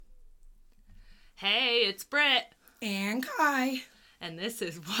Hey, it's Britt. And Kai. And this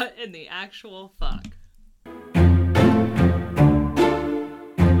is What in the Actual Fuck.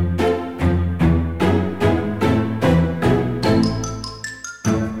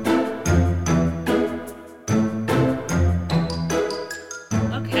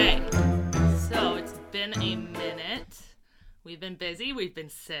 Okay, so it's been a minute. We've been busy, we've been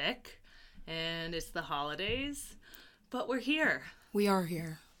sick, and it's the holidays, but we're here. We are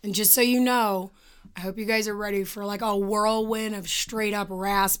here. And just so you know, I hope you guys are ready for like a whirlwind of straight up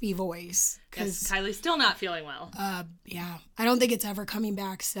raspy voice. Because Kylie's still not feeling well. Yeah. I don't think it's ever coming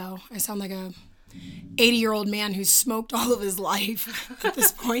back, so I sound like a 80-year-old man who's smoked all of his life at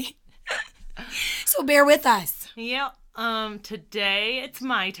this point. So bear with us. Yep. Today it's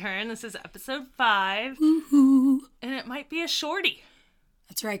my turn. This is episode 5. Woo-hoo. And it might be a shorty.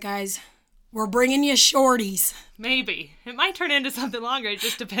 That's right, guys. We're bringing you shorties. Maybe. It might turn into something longer. It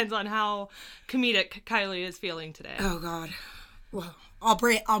just depends on how comedic Kylie is feeling today. Oh, God. Well, I'll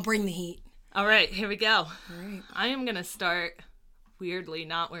bring the heat. All right, here we go. All right. I am going to start, weirdly,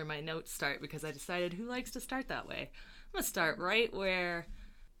 not where my notes start, because I decided who likes to start that way. I'm going to start right where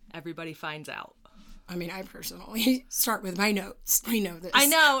everybody finds out. I mean, I personally start with my notes. We know this. I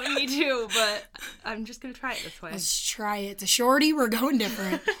know, me too, but I'm just going to try it this way. Let's try it. The shorty, we're going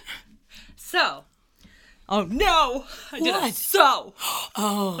different. So, oh no, I did What? a so.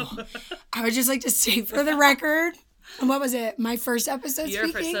 Oh, I would just like to say for the record, what was it? My first episode Your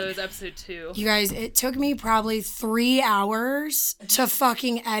speaking? first, so it was episode 2. You guys, it took me probably 3 hours to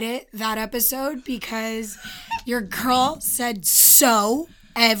fucking edit that episode because your girl said so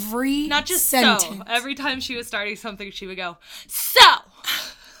every Not just sentence. so. Every time she was starting something, she would go, so.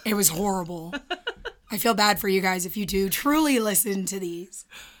 It was horrible. I feel bad for you guys if you do truly listen to these.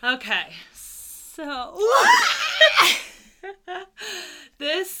 Okay, so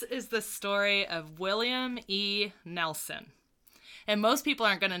this is the story of William E. Nelson. And most people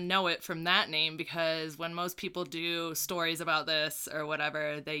aren't going to know it from that name because when most people do stories about this or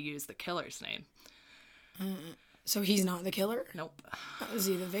whatever, they use the killer's name. So he's not the killer? Nope. Is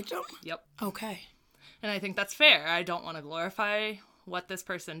he the victim? Yep. Okay. And I think that's fair. I don't want to glorify what this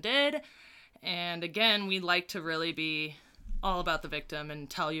person did. And again, we like to really be all about the victim and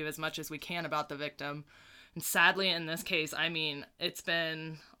tell you as much as we can about the victim. And sadly, in this case, I mean, it's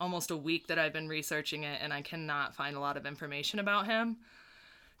been almost a week that I've been researching it, and I cannot find a lot of information about him.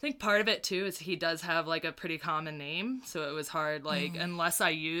 I think part of it, too, is he does have, like, a pretty common name, so it was hard, like, unless I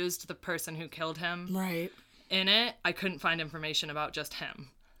used the person who killed him Right. in it, I couldn't find information about just him.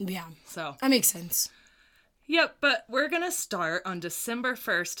 Yeah. So, That makes sense. yep, but we're going to start on December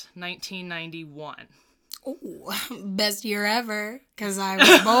 1st, 1991. Oh, best year ever, because I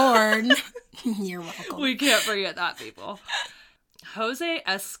was born. You're welcome. We can't forget that, people. Jose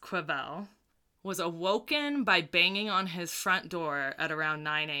Esquivel was awoken by banging on his front door at around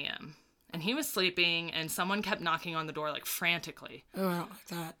 9 a.m. And he was sleeping, and someone kept knocking on the door, like, frantically. Oh, I don't like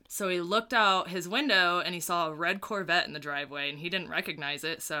that. So he looked out his window, and he saw a red Corvette in the driveway, and he didn't recognize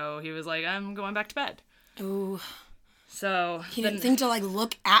it, so he was like, I'm going back to bed. Oh. So He didn't think to, like,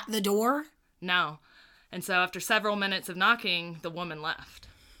 look at the door? No. And so after several minutes of knocking, the woman left.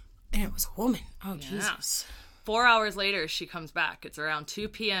 And it was a woman. Oh, Jesus. 4 hours later, she comes back. It's around 2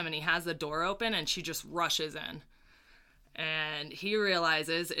 p.m. and he has the door open and she just rushes in. And he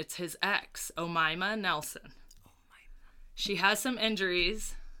realizes it's his ex, Omima Nelson. She has some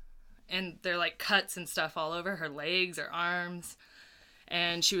injuries and they're like cuts and stuff all over her legs or arms.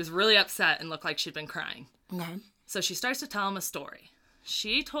 And she was really upset and looked like she'd been crying. Okay. So she starts to tell him a story.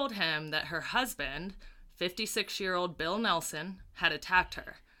 She told him that her husband, 56-year-old Bill Nelson, had attacked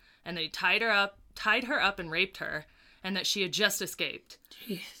her. And they tied her up and raped her, and that she had just escaped.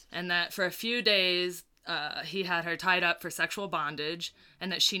 Jeez. And that for a few days, he had her tied up for sexual bondage,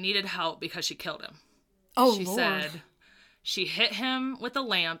 and that she needed help because she killed him. Oh, She Lord. said she hit him with a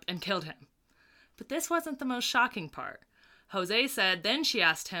lamp and killed him. But this wasn't the most shocking part. Jose said then she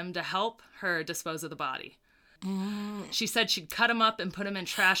asked him to help her dispose of the body. She said she'd cut him up and put him in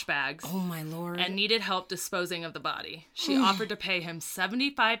trash bags. Oh, my Lord. And needed help disposing of the body. She offered to pay him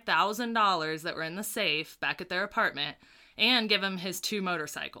 $75,000 that were in the safe back at their apartment and give him his 2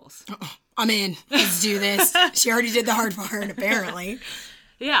 motorcycles. I'm in. Let's do this. She already did the hard part, apparently.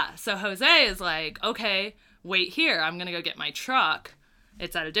 Yeah, so Jose is like, okay, wait here. I'm going to go get my truck.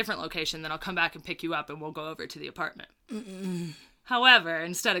 It's at a different location. Then I'll come back and pick you up and we'll go over to the apartment. However,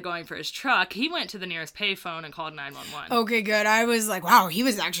 instead of going for his truck, he went to the nearest payphone and called 911. Okay, good. I was like, wow, he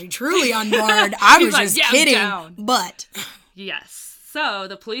was actually truly on board. I was like, just yeah, I'm kidding. down. But Yes. So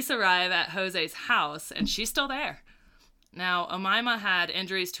the police arrive at Jose's house, and she's still there. Now, Omaima had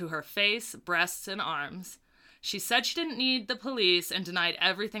injuries to her face, breasts, and arms. She said she didn't need the police and denied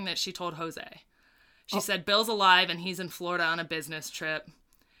everything that she told Jose. She said Bill's alive and he's in Florida on a business trip.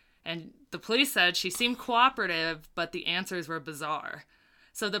 And the police said she seemed cooperative, but the answers were bizarre.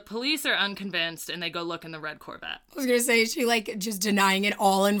 So the police are unconvinced and they go look in the red Corvette. I was going to say, she like just denying it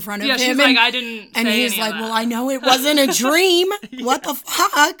all in front of him. Yeah, she's like, I didn't say And he's any like, of that. well, I know it wasn't a dream. What the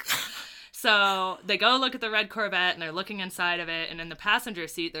fuck? So they go look at the red Corvette and they're looking inside of it. And in the passenger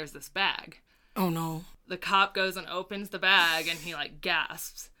seat, there's this bag. Oh, no. The cop goes and opens the bag and he like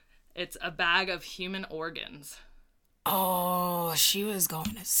gasps. It's a bag of human organs. Oh, she was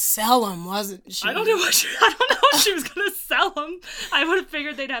going to sell them, wasn't she? I don't know if she was going to sell them. I would have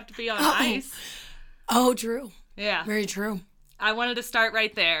figured they'd have to be on ice. Oh, true. Yeah. Very true. I wanted to start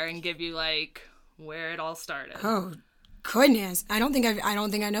right there and give you like where it all started. Oh, goodness. I don't think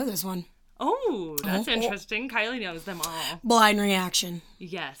I know this one. Oh, that's interesting. Kylie knows them all. Blind reaction.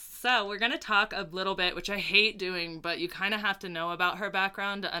 Yes. So we're going to talk a little bit, which I hate doing, but you kind of have to know about her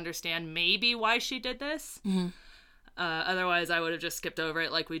background to understand maybe why she did this. Mm-hmm. Otherwise, I would have just skipped over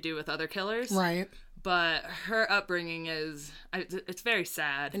it like we do with other killers. Right. But her upbringing it's very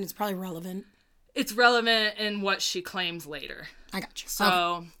sad. And it's probably relevant. It's relevant in what she claims later. I got you.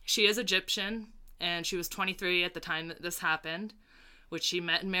 So she is Egyptian, and she was 23 at the time that this happened, which she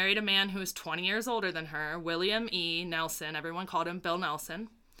met and married a man who was 20 years older than her, William E. Nelson. Everyone called him Bill Nelson.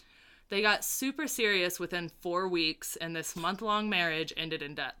 They got super serious within 4 weeks, and this month-long marriage ended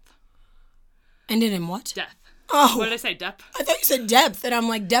in death. Ended in what? Death. Oh. What did I say? Depth? I thought you said depth, and I'm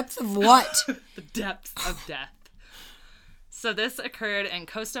like, depth of what? The depths of death. So this occurred in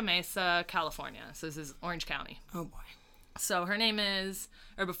Costa Mesa, California. So this is Orange County. Oh, boy. So her name is,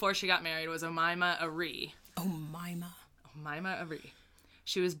 or before she got married, was Omaima Ari. Omaima Ari.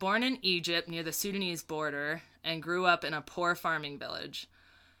 She was born in Egypt near the Sudanese border and grew up in a poor farming village.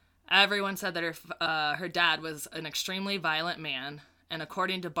 Everyone said that her dad was an extremely violent man. And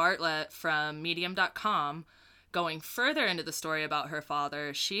according to Bartlett from Medium.com, going further into the story about her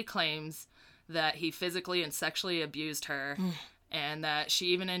father, she claims that he physically and sexually abused her and that she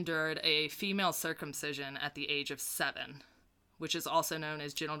even endured a female circumcision at the age of 7, which is also known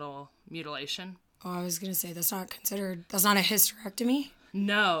as genital mutilation. Oh, I was going to say, that's not a hysterectomy?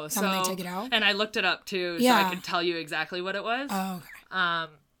 No. Is that when they take it out? And I looked it up, too, so I could tell you exactly what it was. Oh,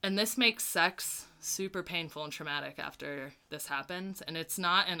 okay. And this makes sex super painful and traumatic after this happens, and it's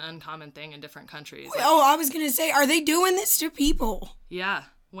not an uncommon thing in different countries. Oh, I was going to say, are they doing this to people? Yeah,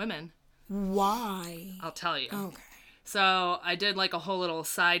 women. Why? I'll tell you. Okay. So I did like a whole little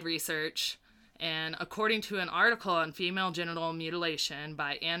side research, and according to an article on female genital mutilation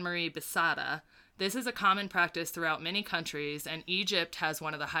by Anne-Marie Bisada, this is a common practice throughout many countries, and Egypt has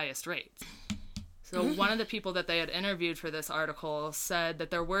one of the highest rates. So one of the people that they had interviewed for this article said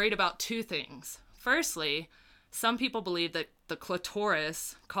that they're worried about 2 things. Firstly, some people believe that the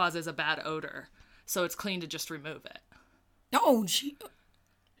clitoris causes a bad odor, so it's clean to just remove it. Oh,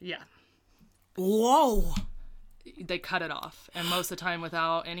 Yeah. Whoa. They cut it off, and most of the time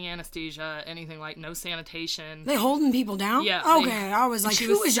without any anesthesia, anything like no sanitation. They holding people down? Yeah. Okay, I was like,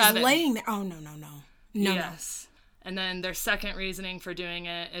 who was just laying there? Oh, no. Yes. And then their second reasoning for doing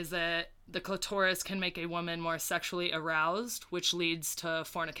it is that the clitoris can make a woman more sexually aroused, which leads to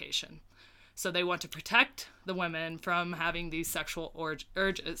fornication. So they want to protect the women from having these sexual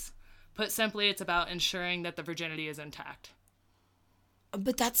urges. Put simply, it's about ensuring that the virginity is intact.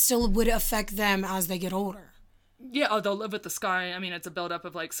 But that still would affect them as they get older. Yeah, they'll live with the scar. I mean, it's a buildup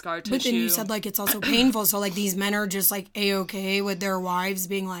of, like, scar tissue. But then you said, like, it's also painful. So, like, these men are just, like, A-okay with their wives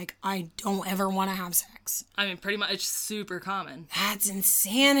being like, I don't ever want to have sex. I mean, pretty much, it's super common. That's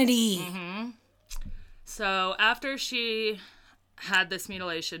insanity. Mm-hmm. So, after she had this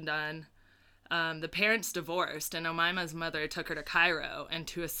mutilation done, the parents divorced, and Omaima's mother took her to Cairo and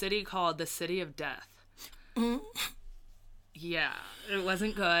to a city called the City of Death. Yeah, it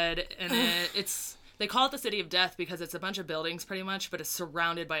wasn't good, and it's... They call it the City of Death because it's a bunch of buildings pretty much, but it's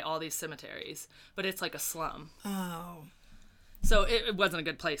surrounded by all these cemeteries. But it's like a slum. Oh. So it wasn't a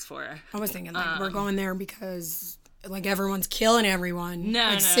good place for her. I was thinking, like, we're going there because, like, everyone's killing everyone. No,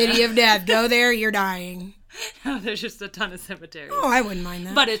 like, no. City of Death. Go there, you're dying. No, there's just a ton of cemeteries. Oh, I wouldn't mind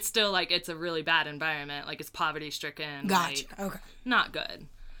that. But it's still, like, it's a really bad environment. Like, it's poverty-stricken. Gotcha. Like, okay. Not good.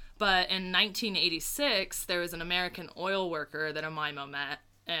 But in 1986, there was an American oil worker that Omaima met.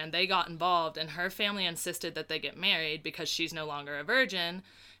 And they got involved, and her family insisted that they get married because she's no longer a virgin,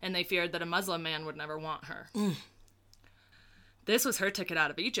 and they feared that a Muslim man would never want her. This was her ticket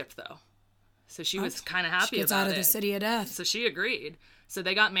out of Egypt, though. So she was kind of happy about it. She gets out of the City of Death. So she agreed. So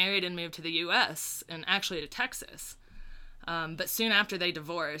they got married and moved to the U.S., and actually to Texas. But soon after they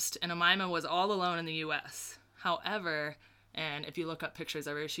divorced, and Omaima was all alone in the U.S. However, and if you look up pictures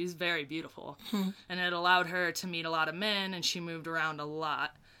of her, she's very beautiful. And it allowed her to meet a lot of men, and she moved around a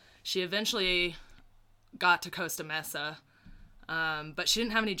lot. She eventually got to Costa Mesa, but she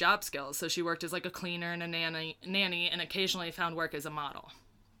didn't have any job skills, so she worked as like a cleaner and a nanny and occasionally found work as a model.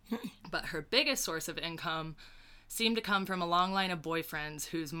 But her biggest source of income seemed to come from a long line of boyfriends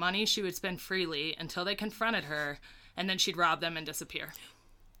whose money she would spend freely until they confronted her, and then she'd rob them and disappear.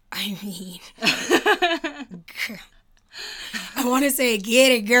 I mean, I want to say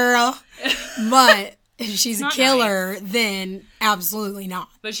get it, girl, but if she's a killer, then absolutely not.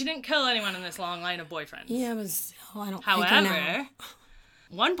 But she didn't kill anyone in this long line of boyfriends. Yeah, but still, I don't However,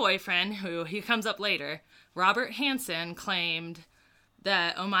 one boyfriend, who he comes up later, Robert Hansen, claimed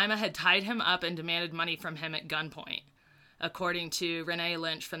that Omaima had tied him up and demanded money from him at gunpoint, according to Renee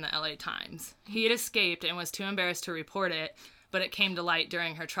Lynch from the LA Times. He had escaped and was too embarrassed to report it, but it came to light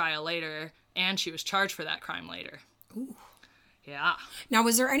during her trial later, and she was charged for that crime later. Ooh. Yeah. Now,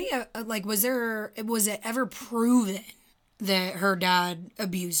 was there any, was it ever proven that her dad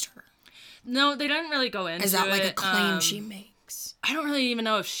abused her? No, they didn't really go into it. Is that like a claim she makes? I don't really even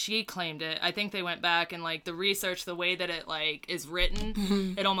know if she claimed it. I think they went back and, like, the research, the way that it, like, is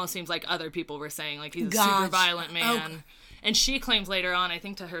written, it almost seems like other people were saying, like, he's a super violent man. Okay. And she claims later on, I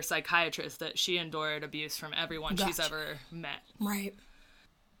think to her psychiatrist, that she endured abuse from everyone she's ever met. Right.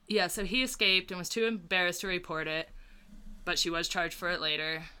 Yeah, so he escaped and was too embarrassed to report it, but she was charged for it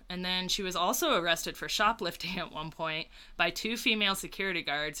later. And then she was also arrested for shoplifting at one point by 2 female security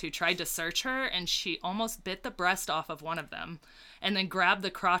guards who tried to search her, and she almost bit the breast off of one of them and then grabbed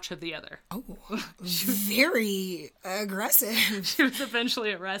the crotch of the other. Oh, very aggressive. She was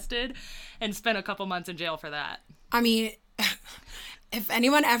eventually arrested and spent a couple months in jail for that. I mean, if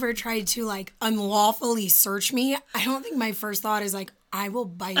anyone ever tried to, like, unlawfully search me, I don't think my first thought is, like, I will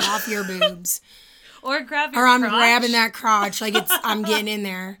bite off your boobs. Or grab your crotch. Or I'm grabbing that crotch. Like, I'm getting in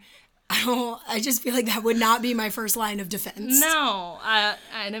there. I just feel like that would not be my first line of defense. No.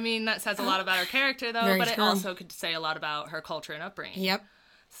 And I mean, that says a lot about her character, though, but true. It also could say a lot about her culture and upbringing. Yep.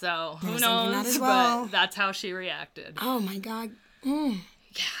 So, who knows? That as well. But that's how she reacted. Oh, my God. Yeah.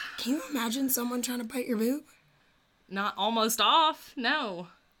 Can you imagine someone trying to bite your boob? Not almost off. No.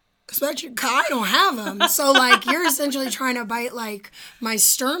 Especially, I don't have them. So, like, you're essentially trying to bite, like, my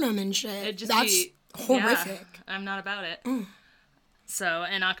sternum and shit. That's horrific. Yeah, I'm not about it. So,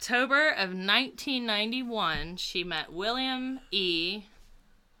 in October of 1991, she met William E.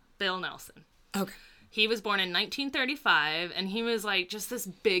 Bill Nelson. Okay. He was born in 1935, and he was, like, just this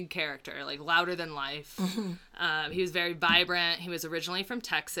big character, like, louder than life. He was very vibrant. He was originally from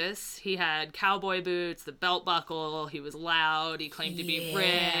Texas. He had cowboy boots, the belt buckle. He was loud. He claimed to be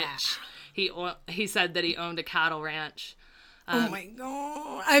rich. He said that he owned a cattle ranch. Oh my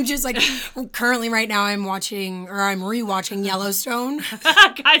God. I'm just like, currently right now I'm rewatching Yellowstone.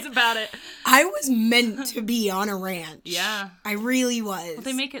 Guys, about it. I was meant to be on a ranch. Yeah. I really was. Well,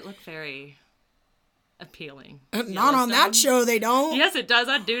 they make it look very appealing. Not on that show, they don't. Yes, it does.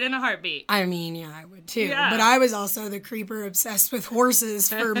 I'd do it in a heartbeat. I mean, yeah, I would too. Yeah. But I was also the creeper obsessed with horses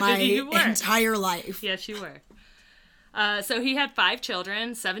for my entire life. Yes, you were. So he had 5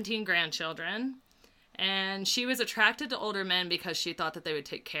 children, 17 grandchildren. And she was attracted to older men because she thought that they would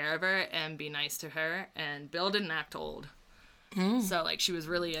take care of her and be nice to her. And Bill didn't act old. So, like, she was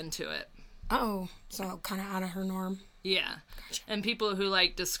really into it. Oh, so kind of out of her norm. Yeah. Gotcha. And people who,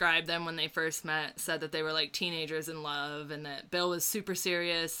 like, described them when they first met said that they were, like, teenagers in love and that Bill was super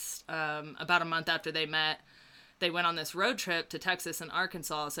serious. About a month after they met, they went on this road trip to Texas and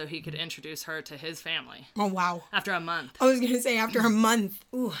Arkansas so he could introduce her to his family. Oh, wow. After a month. I was going to say after a month.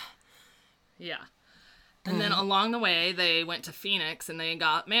 Ooh. Yeah. And then along the way, they went to Phoenix and they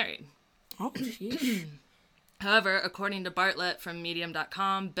got married. Oh, geez. However, according to Bartlett from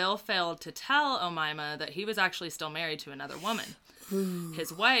Medium.com, Bill failed to tell Omaima that he was actually still married to another woman. Ooh.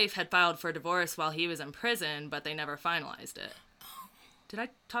 His wife had filed for divorce while he was in prison, but they never finalized it. Did I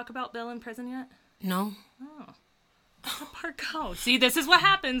talk about Bill in prison yet? No. Oh. How'd part go? See, this is what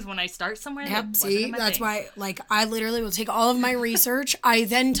happens when I start somewhere. Yep, see, that's why, like, I literally will take all of my research. I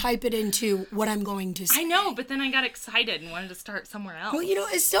then type it into what I'm going to say. I know, but then I got excited and wanted to start somewhere else. Well, you know,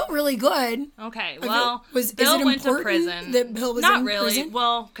 it's still really good. Okay, well, Bill went to prison. That Bill was Not in really. prison?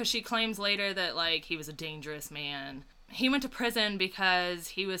 Well, because she claims later that, like, he was a dangerous man. He went to prison because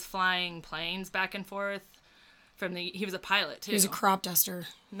he was flying planes back and forth from he was a pilot, too. He was a crop duster.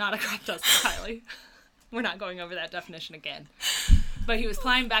 Not a crop duster, Kylie. We're not going over that definition again. But he was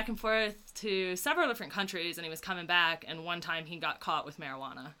flying back and forth to several different countries, and he was coming back, and one time he got caught with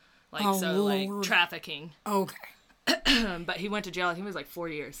marijuana. Like, trafficking. Okay. But he went to jail, I think it was like 4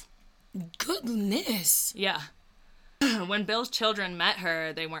 years. Goodness. Yeah. When Bill's children met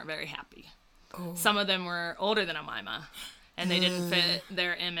her, they weren't very happy. Oh. Some of them were older than Amima, and they didn't fit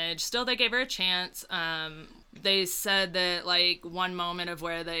their image. Still, they gave her a chance. They said that, like, one moment of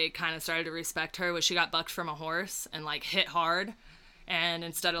where they kind of started to respect her was she got bucked from a horse and, like, hit hard. And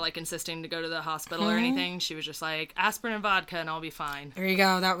instead of, like, insisting to go to the hospital or anything, she was just like, aspirin and vodka and I'll be fine. There you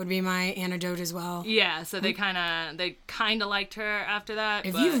go. That would be my antidote as well. Yeah, so they kind of liked her after that.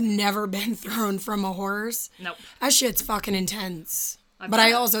 If you've never been thrown from a horse, nope. That shit's fucking intense. But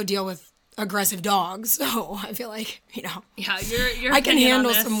I also deal with aggressive dogs, so I feel like, Yeah, you're I can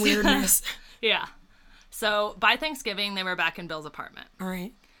handle some weirdness. Yeah. So by Thanksgiving, they were back in Bill's apartment. All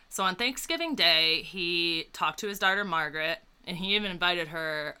right. So on Thanksgiving Day, he talked to his daughter, Margaret, and he even invited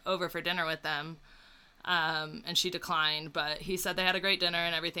her over for dinner with them. And she declined, but he said they had a great dinner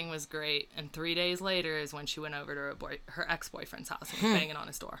and everything was great. And 3 days later is when she went over to her ex-boyfriend's house and was banging on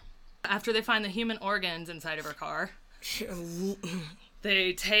his door. After they find the human organs inside of her car,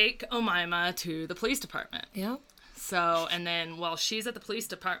 they take Amima to the police department. Yeah. So, and then while she's at the police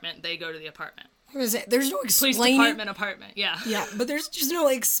department, they go to the apartment. There's no explaining. Police apartment, yeah. Yeah, but there's just no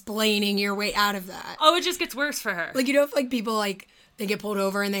explaining your way out of that. Oh, it just gets worse for her. Like, you know, if, like, people, like, they get pulled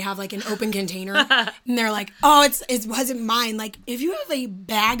over and they have, like, an open container, and they're like, oh, it wasn't mine. Like, if you have a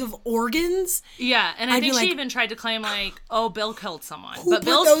bag of organs... Yeah, and I think she even tried to claim, like, oh, Bill killed someone. But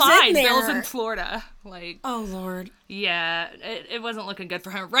Bill's fine. Bill's in Florida. Like... Oh, Lord. Yeah, it wasn't looking good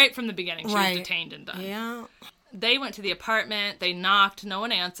for her. Right from the beginning, she was detained and done. Yeah. They went to the apartment, they knocked, no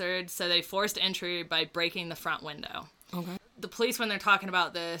one answered, so they forced entry by breaking the front window. Okay. The police, when they're talking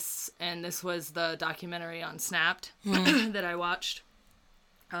about this, and this was the documentary on Snapped that I watched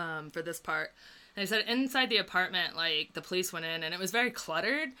for this part, they said inside the apartment, like, the police went in, and it was very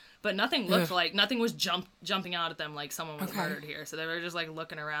cluttered, but nothing looked like, nothing was jumping out at them like someone was murdered here, so they were just, like,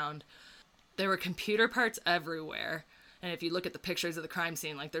 looking around. There were computer parts everywhere. And if you look at the pictures of the crime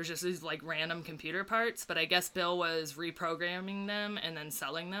scene, like, there's just these, like, random computer parts. But I guess Bill was reprogramming them and then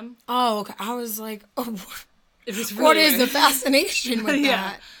selling them. Oh, okay. I was like, oh, it was really what is the fascination with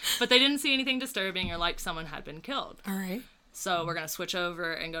that? But they didn't see anything disturbing or like someone had been killed. All right. So we're going to switch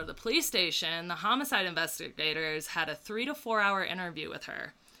over and go to the police station. The homicide investigators had a 3 to 4 hour interview with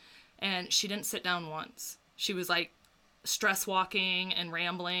her. And she didn't sit down once. She was, like, stress walking and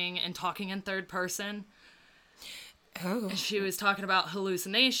rambling and talking in third person. Oh. And she was talking about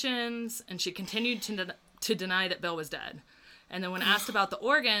hallucinations, and she continued to deny that Bill was dead. And then when asked about the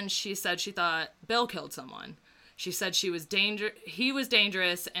organs, she said she thought Bill killed someone. She said he was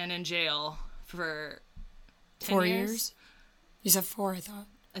dangerous and in jail for 10 4 years? You said 4, I thought.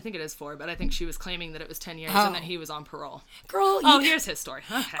 I think it is 4, but I think she was claiming that it was 10 years and that he was on parole. Girl, here's his story.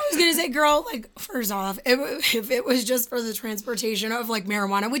 Okay. I was going to say, girl, like, first off, if it was just for the transportation of, like,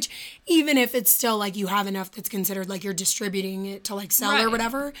 marijuana, which even if it's still, like, you have enough that's considered, like, you're distributing it to, like, sell or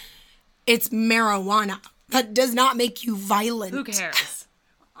whatever, it's marijuana. That does not make you violent. Who cares?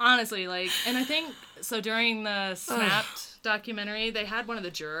 Honestly, like, and I think, so during the Snapped documentary, they had one of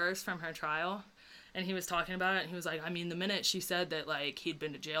the jurors from her trial. And he was talking about it, and he was like, I mean, the minute she said that, like, he'd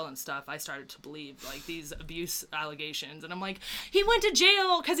been to jail and stuff, I started to believe, like, these abuse allegations. And I'm like, he went to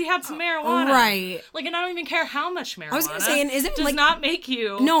jail because he had some marijuana. Right. Like, and I don't even care how much marijuana. I was going to say, and is it, does like, not make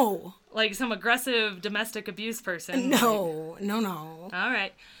you... No. Like, some aggressive domestic abuse person. No. Like, no. All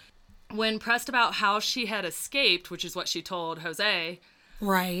right. When pressed about how she had escaped, which is what she told Jose...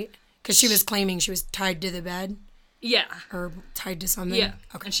 Right. Because she was claiming she was tied to the bed? Yeah. Or tied to something? Yeah.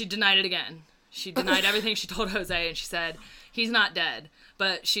 Okay. And she denied it again. She denied everything she told Jose, and she said, he's not dead.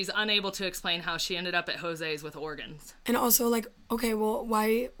 But she's unable to explain how she ended up at Jose's with organs. And also, like, okay, well,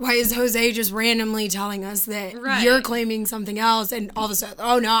 why is Jose just randomly telling us that you're claiming something else, and all of a sudden,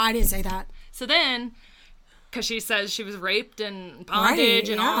 oh, no, I didn't say that. So then, because she says she was raped and bondage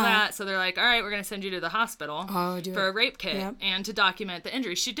and all that, so they're like, all right, we're going to send you to the hospital for a rape kit and to document the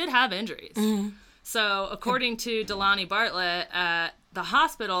injuries. She did have injuries. Mm-hmm. So, according to Delaney Bartlett, at the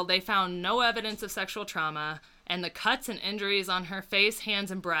hospital, they found no evidence of sexual trauma, and the cuts and injuries on her face,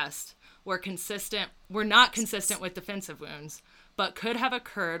 hands, and breast were not consistent with defensive wounds, but could have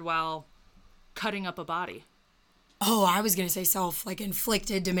occurred while cutting up a body. Oh, I was going to say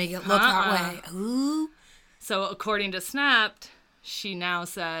self-inflicted to make it look that way. Ooh. So, according to Snapped, she now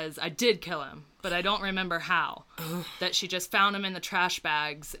says, I did kill him, but I don't remember how. That she just found him in the trash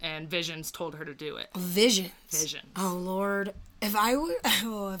bags, and Visions told her to do it. Visions? Visions. Oh, Lord. If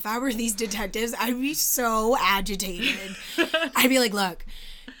I were these detectives, I'd be so agitated. I'd be like, look,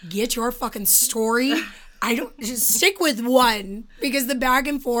 get your fucking story. Just stick with one, because the back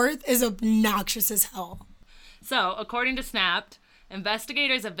and forth is obnoxious as hell. So, according to Snapped,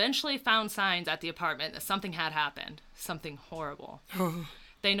 investigators eventually found signs at the apartment that something had happened. Something horrible.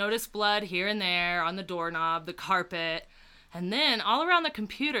 They noticed blood here and there on the doorknob, the carpet, and then all around the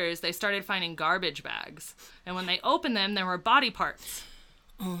computers, they started finding garbage bags. And when they opened them, there were body parts.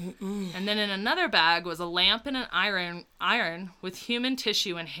 And then in another bag was a lamp and an iron with human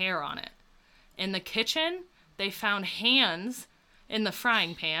tissue and hair on it. In the kitchen, they found hands in the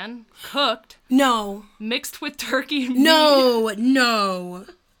frying pan, cooked. No. Mixed with turkey and meat. No.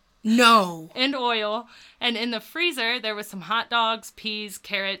 And oil. And in the freezer, there was some hot dogs, peas,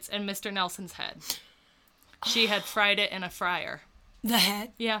 carrots, and Mr. Nelson's head. She had fried it in a fryer. The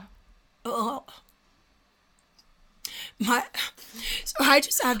head? Yeah. Oh. So I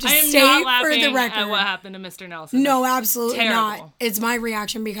just have to I am say not laughing for the record at what happened to Mr. Nelson. No, absolutely terrible. not. It's my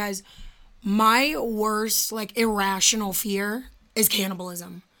reaction because my worst, like, irrational fear is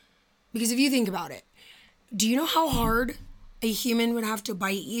cannibalism. Because if you think about it, do you know how hard a human would have to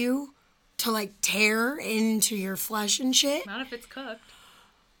bite you to, like, tear into your flesh and shit? Not if it's cooked.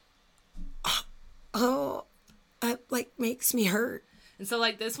 Oh, that, like, makes me hurt. And so,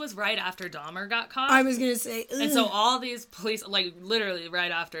 like, this was right after Dahmer got caught. I was going to say, ugh. And so all these police, like, literally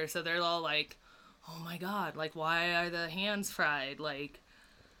right after, so they're all like, oh my God, like, why are the hands fried? Like,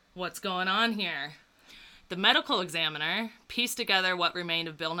 what's going on here? The medical examiner pieced together what remained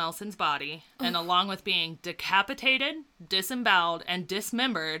of Bill Nelson's body, and along with being decapitated, disemboweled, and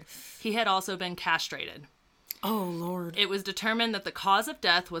dismembered, he had also been castrated. Oh, Lord. It was determined that the cause of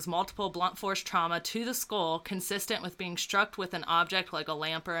death was multiple blunt force trauma to the skull, consistent with being struck with an object like a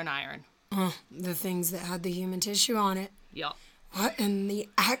lamp or an iron. The things that had the human tissue on it. Yup. What in the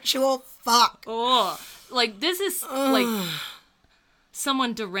actual fuck? Oh, like, this is, like,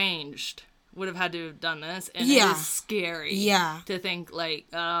 someone deranged would have had to have done this, and it is scary to think, like,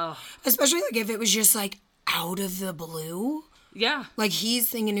 oh. Especially, like, if it was just, like, out of the blue. Yeah. Like, he's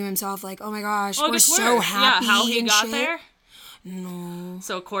thinking to himself, like, oh my gosh, we're so happy. Yeah, how he got shit. there? No.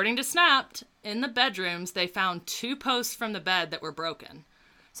 So, according to Snapped, in the bedrooms, they found 2 posts from the bed that were broken.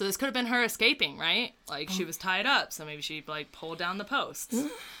 So, this could have been her escaping, right? Like, she was tied up, so maybe she, like, pulled down the posts.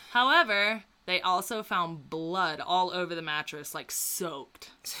 However, they also found blood all over the mattress, like, soaked.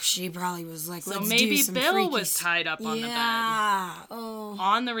 So, she probably was like, so let's maybe do some Bill freaky was tied up on the bed. Yeah. Oh.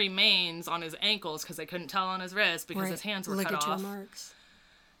 On the remains, on his ankles, because they couldn't tell on his wrist because his hands were cut off. Marks.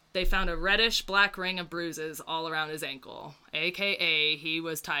 They found a reddish-black ring of bruises all around his ankle, a.k.a. he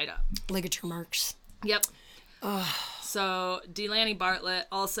was tied up. Ligature marks. Yep. So, Delaney Bartlett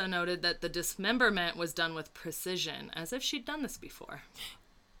also noted that the dismemberment was done with precision, as if she'd done this before.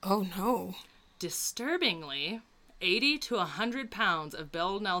 Oh, no. Disturbingly, 80 to 100 pounds of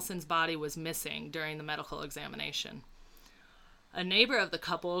Bill Nelson's body was missing during the medical examination. A neighbor of the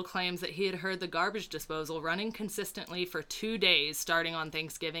couple claims that he had heard the garbage disposal running consistently for 2 days, starting on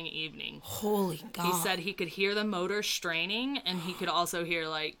Thanksgiving evening. Holy God. He said he could hear the motor straining, and he could also hear,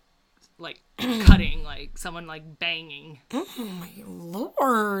 like cutting, like someone, like, banging. Oh, my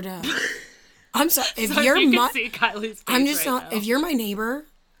Lord. I'm sorry. If so you're you can see Kylie's face I'm just right not. now. If you're my neighbor,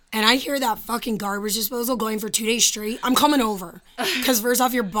 and I hear that fucking garbage disposal going for 2 days straight, I'm coming over. Because first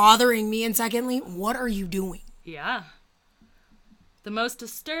off, you're bothering me, and secondly, what are you doing? Yeah. The most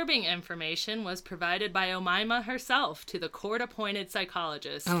disturbing information was provided by Omaima herself to the court-appointed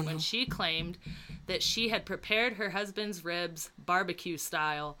psychologist when she claimed that she had prepared her husband's ribs barbecue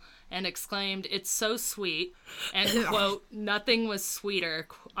style and exclaimed, "It's so sweet," and, quote, "nothing was sweeter,"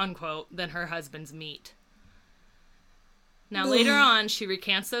 unquote, than her husband's meat. Now, later on, she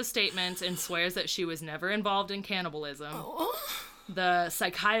recants those statements and swears that she was never involved in cannibalism. The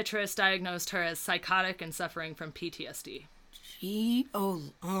psychiatrist diagnosed her as psychotic and suffering from PTSD.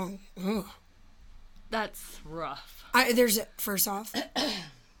 That's rough. First off,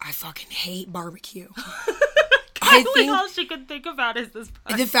 I fucking hate barbecue. I think all she could think about is this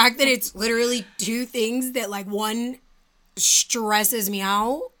part. The fact that it's literally 2 things that, like, one stresses me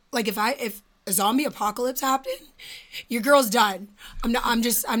out. Like, if a zombie apocalypse happened, your girl's done. I'm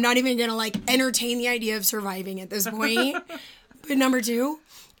not even gonna, like, entertain the idea of surviving at this point. But number 2,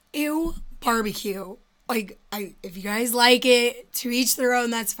 ew, barbecue. Like, if you guys like it, to each their own,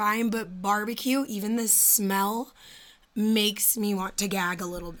 that's fine. But barbecue, even the smell, makes me want to gag a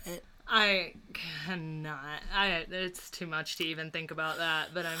little bit. I cannot. It's too much to even think about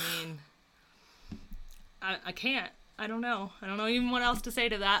that. But I mean, I can't. I don't know. I don't know even what else to say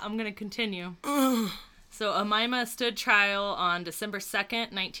to that. I'm going to continue. So Omaima stood trial on December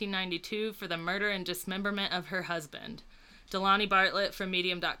 2nd, 1992 for the murder and dismemberment of her husband. Delaney Bartlett from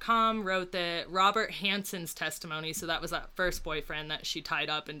Medium.com wrote that Robert Hansen's testimony, so that was that first boyfriend that she tied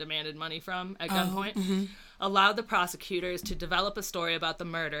up and demanded money from at gunpoint, allowed the prosecutors to develop a story about the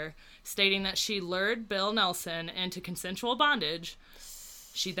murder, stating that she lured Bill Nelson into consensual bondage.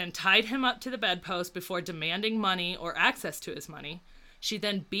 She then tied him up to the bedpost before demanding money or access to his money. She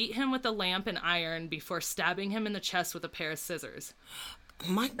then beat him with a lamp and iron before stabbing him in the chest with a pair of scissors.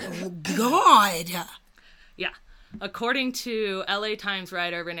 My God. Yeah. According to LA Times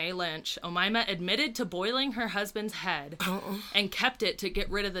writer Renee Lynch, Omaima admitted to boiling her husband's head and kept it to get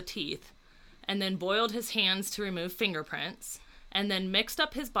rid of the teeth, and then boiled his hands to remove fingerprints, and then mixed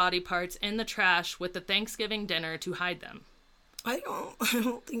up his body parts in the trash with the Thanksgiving dinner to hide them. I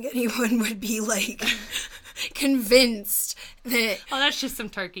don't think anyone would be, like, convinced that... Oh, that's just some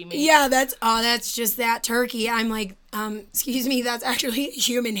turkey meat. Yeah, that's just that turkey. I'm like, excuse me, that's actually a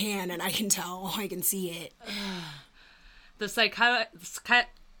human hand, and I can tell. I can see it. The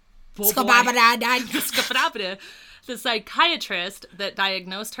psychiatrist that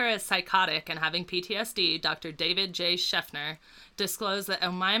diagnosed her as psychotic and having PTSD, Dr. David J. Scheffner, disclosed that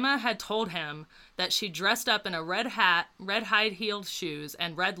Omaima had told him that she dressed up in a red hat, red high-heeled shoes,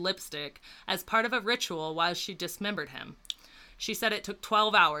 and red lipstick as part of a ritual while she dismembered him. She said it took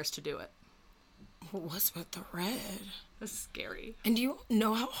 12 hours to do it. What's with the red? That's scary. And do you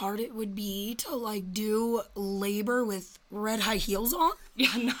know how hard it would be to, like, do labor with red high heels on?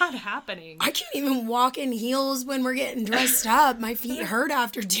 Yeah, not happening. I can't even walk in heels when we're getting dressed up. My feet hurt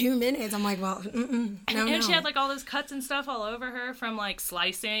after 2 minutes. I'm like, well, no. She had, like, all those cuts and stuff all over her from, like,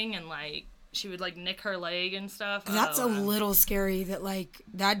 slicing and, like, she would, like, nick her leg and stuff. That's a little scary that, like,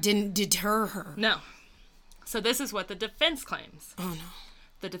 that didn't deter her. No. So this is what the defense claims. Oh, no.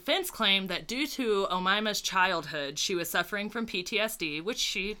 The defense claimed that due to Omaima's childhood, she was suffering from PTSD, which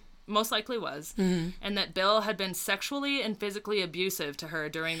she most likely was, and that Bill had been sexually and physically abusive to her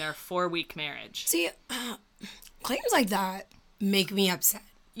during their 4-week marriage. See, claims like that make me upset.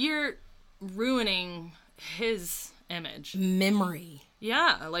 You're ruining his image. Memory.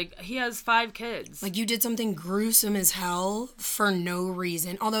 Yeah, like, he has 5 kids. Like, you did something gruesome as hell for no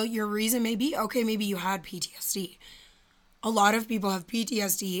reason. Although your reason may be, okay, maybe you had PTSD. A lot of people have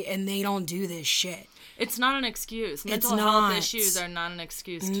PTSD and they don't do this shit. It's not an excuse. Mental health issues are not an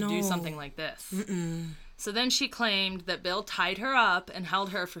excuse to do something like this. So then she claimed that Bill tied her up and held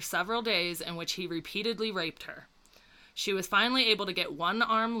her for several days in which he repeatedly raped her. She was finally able to get one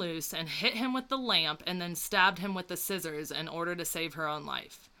arm loose and hit him with the lamp and then stabbed him with the scissors in order to save her own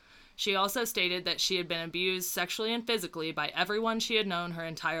life. She also stated that she had been abused sexually and physically by everyone she had known her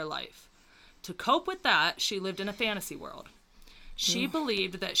entire life. To cope with that, she lived in a fantasy world. She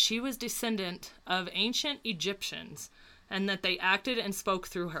believed that she was descendant of ancient Egyptians and that they acted and spoke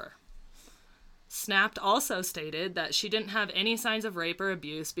through her. Snapped also stated that she didn't have any signs of rape or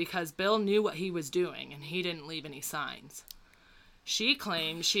abuse because Bill knew what he was doing and he didn't leave any signs. She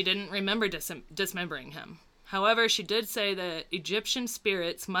claimed she didn't remember dismembering him. However, she did say that Egyptian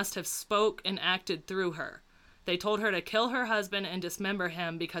spirits must have spoke and acted through her. They told her to kill her husband and dismember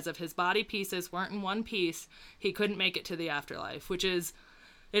him because if his body pieces weren't in one piece, he couldn't make it to the afterlife, which is,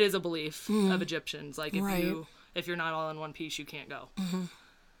 it is a belief of Egyptians. Like, if you're not all in one piece, you can't go.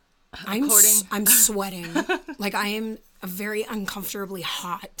 I'm sweating. Like, I am very uncomfortably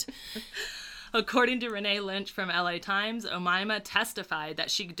hot. According to Renee Lynch from LA Times, Omaima testified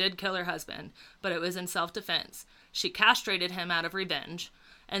that she did kill her husband, but it was in self-defense. She castrated him out of revenge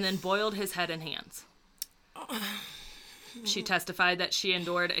and then boiled his head and hands. She testified that she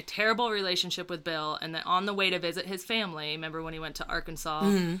endured a terrible relationship with Bill and that on the way to visit his family, remember when he went to Arkansas,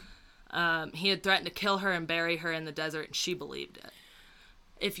 he had threatened to kill her and bury her in the desert, and she believed it.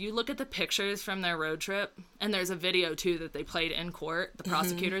 If you look at the pictures from their road trip, and there's a video, too, that they played in court, the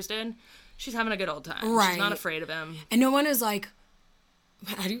prosecutors did, she's having a good old time. Right. She's not afraid of him. And no one is like,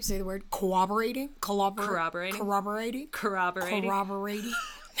 how do you say the word? Corroborating? Corroborating.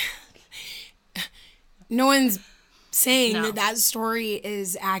 No one's saying that story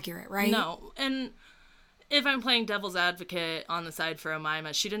is accurate, right? No. And if I'm playing devil's advocate on the side for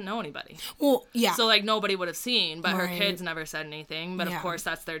Omaima, she didn't know anybody. Well, yeah. So, like, nobody would have seen, but her kids never said anything. But, of course,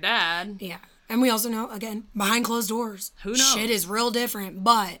 that's their dad. Yeah. And we also know, again, behind closed doors. Who knows? Shit is real different,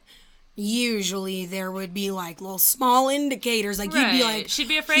 but usually there would be, like, little small indicators. Like, you'd be like, she'd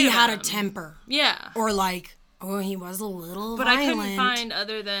be afraid he of had him. a temper. Yeah. Or, like, oh, he was a little But violent. I couldn't find,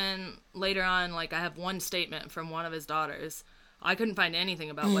 other than later on, like, I have one statement from one of his daughters. I couldn't find anything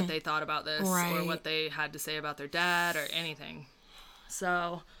about what they thought about this or what they had to say about their dad or anything.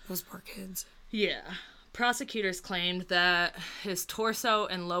 So. Those poor kids. Yeah. Prosecutors claimed that his torso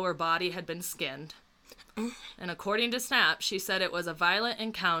and lower body had been skinned. And according to Snap, she said it was a violent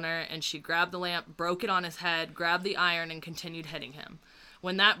encounter and she grabbed the lamp, broke it on his head, grabbed the iron, and continued hitting him.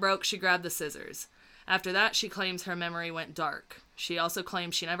 When that broke, she grabbed the scissors. After that, she claims her memory went dark. She also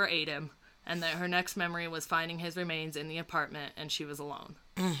claims she never ate him, and that her next memory was finding his remains in the apartment, and she was alone.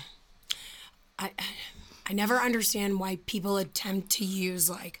 I never understand why people attempt to use,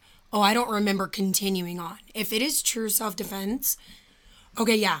 like, oh, I don't remember continuing on. If it is true self-defense,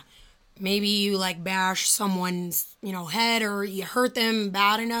 okay, yeah, maybe you, like, bash someone's, head or you hurt them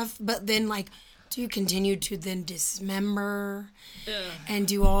bad enough, but then, like, do you continue to then dismember and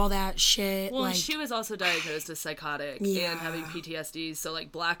do all that shit? Well, she was also diagnosed as psychotic and having PTSD, so,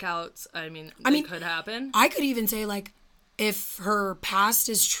 like, blackouts, I mean, could happen. I could even say, like, if her past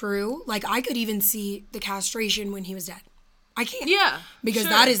is true, like, I could even see the castration when he was dead. I can't. Yeah. Because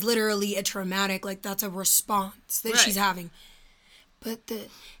that is literally a traumatic, like, that's a response that she's having. But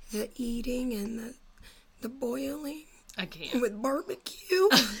the eating and the boiling. I can't. With barbecue.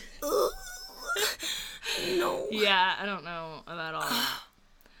 No. Yeah, I don't know about all that.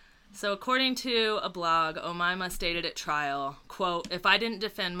 So according to a blog, Omaima stated at trial, quote, "If I didn't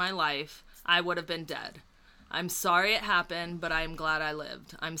defend my life, I would have been dead. I'm sorry it happened, but I am glad I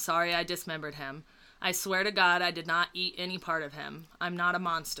lived. I'm sorry I dismembered him. I swear to God I did not eat any part of him. I'm not a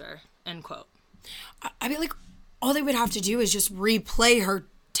monster." End quote. I mean, like, all they would have to do is just replay her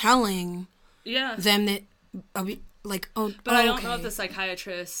telling them that, like, oh, but I don't know if the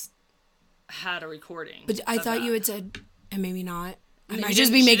psychiatrist had a recording. But I thought you had said, and maybe not. I might She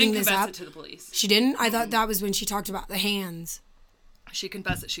just be making didn't this up. confess it to the police. She didn't? I thought that was when she talked about the hands. She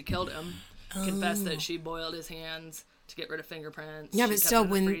confessed that she killed him. Confessed that she boiled his hands to get rid of fingerprints. Yeah, she but kept still, him in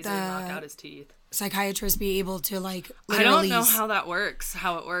the wouldn't freezer, knock out his teeth. Psychiatrist be able to, like, I literally... don't know how that works,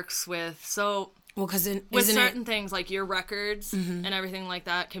 how it works with... So, well, because with certain things, like your records and everything like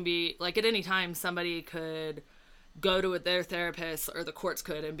that can be... Like, at any time, somebody could go to their therapist, or the courts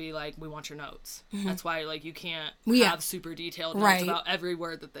could, and be like, we want your notes. That's why, like, you can't have super detailed notes about every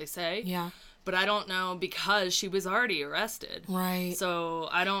word that they say. Yeah. But I don't know, because she was already arrested. Right. So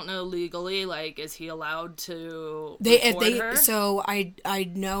I don't know legally, like, is he allowed to record her? So I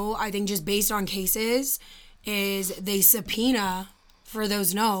know, I think just based on cases, is they subpoena for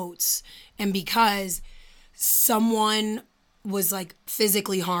those notes. And because someone was, like,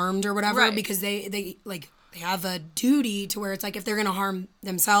 physically harmed or whatever, because they have a duty to where it's like if they're going to harm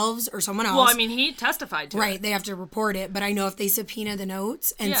themselves or someone else. Well, I mean, he testified to it. Right, they have to report it. But I know if they subpoena the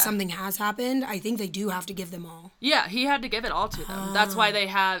notes and something has happened, I think they do have to give them all. Yeah, he had to give it all to them. That's why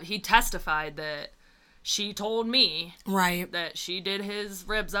he testified that she told me that she did his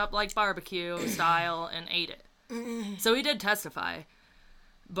ribs up like barbecue style and ate it. So he did testify.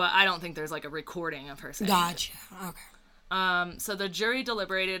 But I don't think there's, like, a recording of her saying Gotcha. Okay. So the jury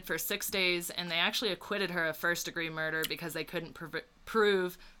deliberated for 6 days, and they actually acquitted her of first-degree murder because they couldn't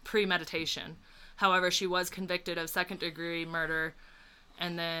prove premeditation. However, she was convicted of second-degree murder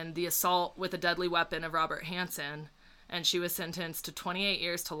and then the assault with a deadly weapon of Robert Hansen, and she was sentenced to 28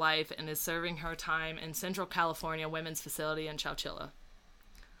 years to life and is serving her time in Central California Women's Facility in Chowchilla.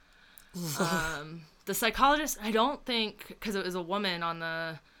 The psychologist, I don't think, because it was a woman on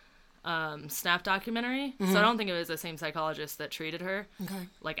the... Snap documentary, so I don't think it was the same psychologist that treated her,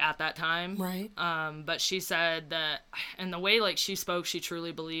 like, at that time. Right. But she said that, and the way, like, she spoke, she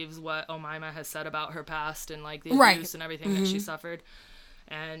truly believes what Omaima has said about her past and, like, the abuse and everything that she suffered.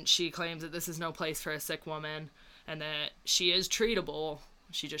 And she claims that this is no place for a sick woman and that she is treatable,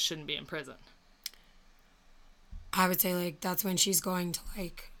 she just shouldn't be in prison. I would say, like, that's when she's going to,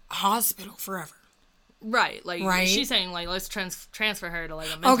 like, a hospital forever. Right, like, she's saying, like, let's transfer her to, like,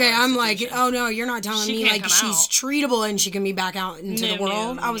 a mental institution. I'm like, oh, no, you're not telling me, like, she's treatable and she can be back out into the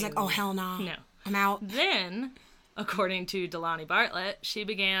world? I was like, oh, hell no. No. I'm out. Then, according to Delaney Bartlett, she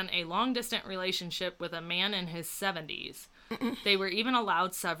began a long-distance relationship with a man in his 70s. They were even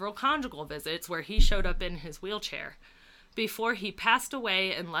allowed several conjugal visits where he showed up in his wheelchair before he passed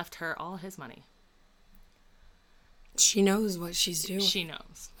away and left her all his money. She knows what she's doing. She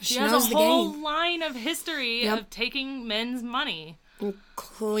knows. She has a whole line of history of taking men's money. And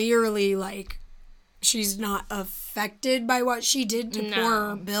clearly, like, she's not affected by what she did to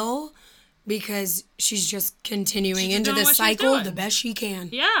poor Bill because she's just continuing into this cycle the best she can.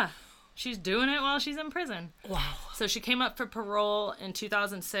 Yeah. She's doing it while she's in prison. Wow. So she came up for parole in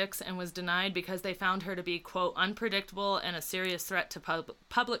 2006 and was denied because they found her to be, quote, unpredictable and a serious threat to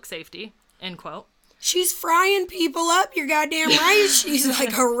public safety, end quote. She's frying people up, you're goddamn right. She's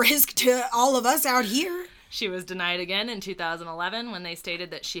like a risk to all of us out here. She was denied again in 2011 when they stated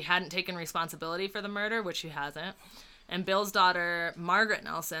that she hadn't taken responsibility for the murder, which she hasn't. And Bill's daughter, Margaret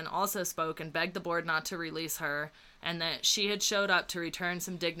Nelson, also spoke and begged the board not to release her and that she had showed up to return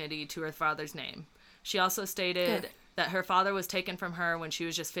some dignity to her father's name. She also stated that her father was taken from her when she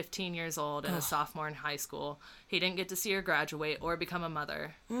was just 15 years old and a sophomore in high school. He didn't get to see her graduate or become a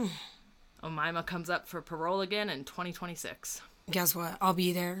mother. Omaima comes up for parole again in 2026. Guess what? I'll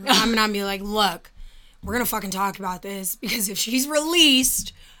be there. I'm going to be like, look, we're going to fucking talk about this, because if she's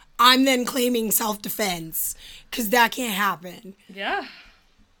released, I'm then claiming self-defense, because that can't happen. Yeah.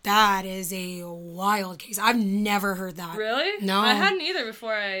 That is a wild case. I've never heard that. Really? No. I hadn't either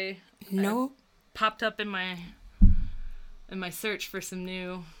before I popped up in my search for some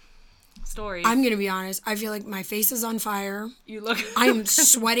new stories. I'm going to be honest. I feel like my face is on fire. You look... I'm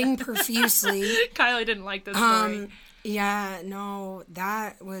sweating profusely. Kylie didn't like this story. Yeah, no,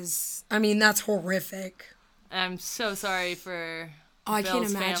 that was... I mean, that's horrific. I'm so sorry for I Bill's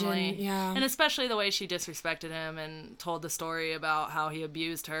can't imagine. family. Yeah. And especially the way she disrespected him and told the story about how he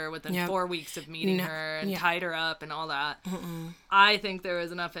abused her within 4 weeks of meeting her and tied her up and all that. I think there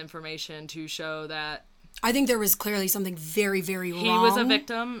was enough information to show that I think there was clearly something very, very wrong. He was a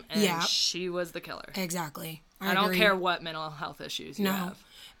victim and she was the killer. Exactly. I don't care what mental health issues you have.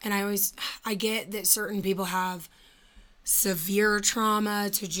 And I get that certain people have severe trauma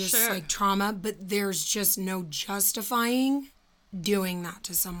to just like trauma, but there's just no justifying doing that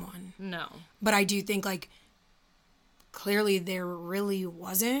to someone. No. But I do think like clearly there really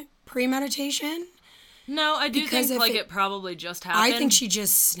wasn't premeditation. No, I do think like it probably just happened. I think she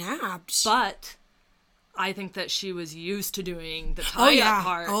just snapped. But I think that she was used to doing the tie-up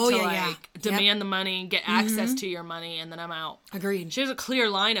part to demand the money, get access to your money, and then I'm out. Agreed. She has a clear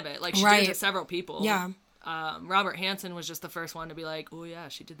line of it. Like she did it to several people. Yeah. Robert Hansen was just the first one to be like, oh yeah,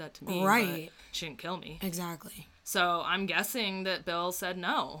 she did that to me. Right. But she didn't kill me. Exactly. So I'm guessing that Bill said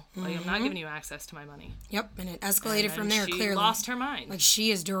no. Like, I'm not giving you access to my money. Yep. And it escalated from there, she clearly. Lost her mind. Like,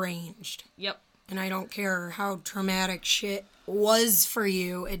 she is deranged. Yep. And I don't care how traumatic shit was for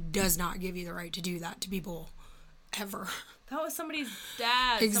you. It does not give you the right to do that to people. Ever. That was somebody's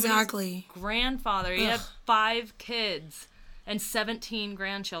dad. Exactly. Somebody's grandfather. He had 5 kids and 17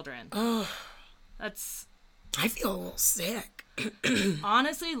 grandchildren. Ugh. That's... I feel a little sick.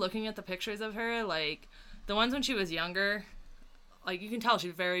 Honestly, looking at the pictures of her, like, the ones when she was younger, like, you can tell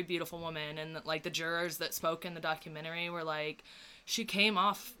she's a very beautiful woman. And, like, the jurors that spoke in the documentary were like, she came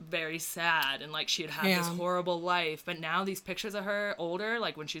off very sad and, like, she had had this horrible life. But now these pictures of her older,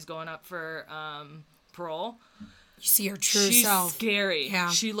 like, when she's going up for parole... You see her true self. She's scary. Yeah.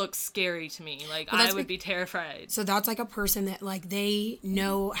 She looks scary to me. Like, I would be terrified. So that's like a person that, like, they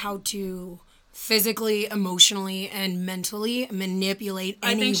know how to physically, emotionally, and mentally manipulate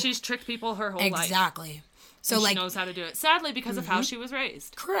any... I think she's tricked people her whole life. Exactly. So, and like... she knows how to do it. Sadly, because of how she was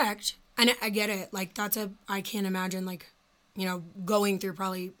raised. Correct. And I get it. Like, I can't imagine, like, you know, going through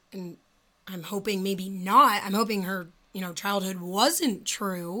probably... And I'm hoping maybe not. I'm hoping her, you know, childhood wasn't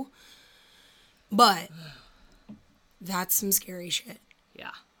true. But... That's some scary shit. Yeah.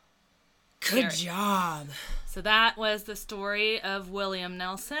 Good job. So that was the story of William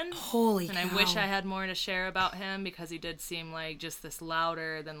Nelson. Holy cow. And I wish I had more to share about him because he did seem like just this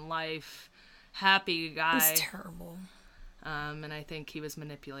louder than life, happy guy. It's terrible. And I think he was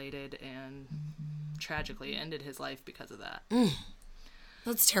manipulated and tragically ended his life because of that.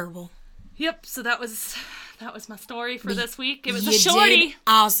 That's terrible. Yep, so that was my story for this week. It was a shorty. Did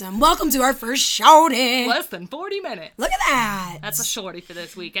awesome. Welcome to our first shorty. Less than 40 minutes. Look at that. That's a shorty for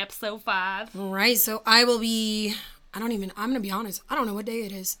this week, episode 5. All right, so I'm going to be honest. I don't know what day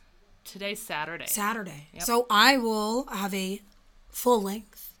it is. Today's Saturday. Yep. So I will have a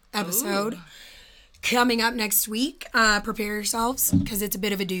full-length episode coming up next week. Prepare yourselves, because it's a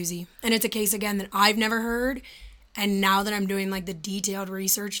bit of a doozy. And it's a case, again, that I've never heard. And now that I'm doing, like, the detailed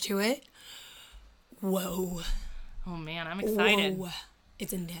research to it, whoa. Oh, man, I'm excited. Whoa.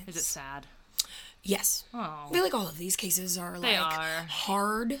 It's intense. Is it sad? Yes. Oh. I feel like all of these cases are,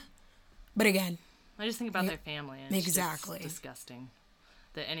 hard. But again. I just think about their family. And exactly. It's just disgusting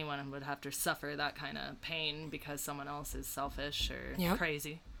that anyone would have to suffer that kind of pain because someone else is selfish or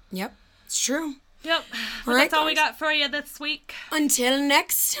crazy. Yep. It's true. Yep. Well, that's all we got for you this week. Until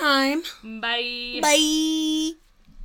next time. Bye. Bye.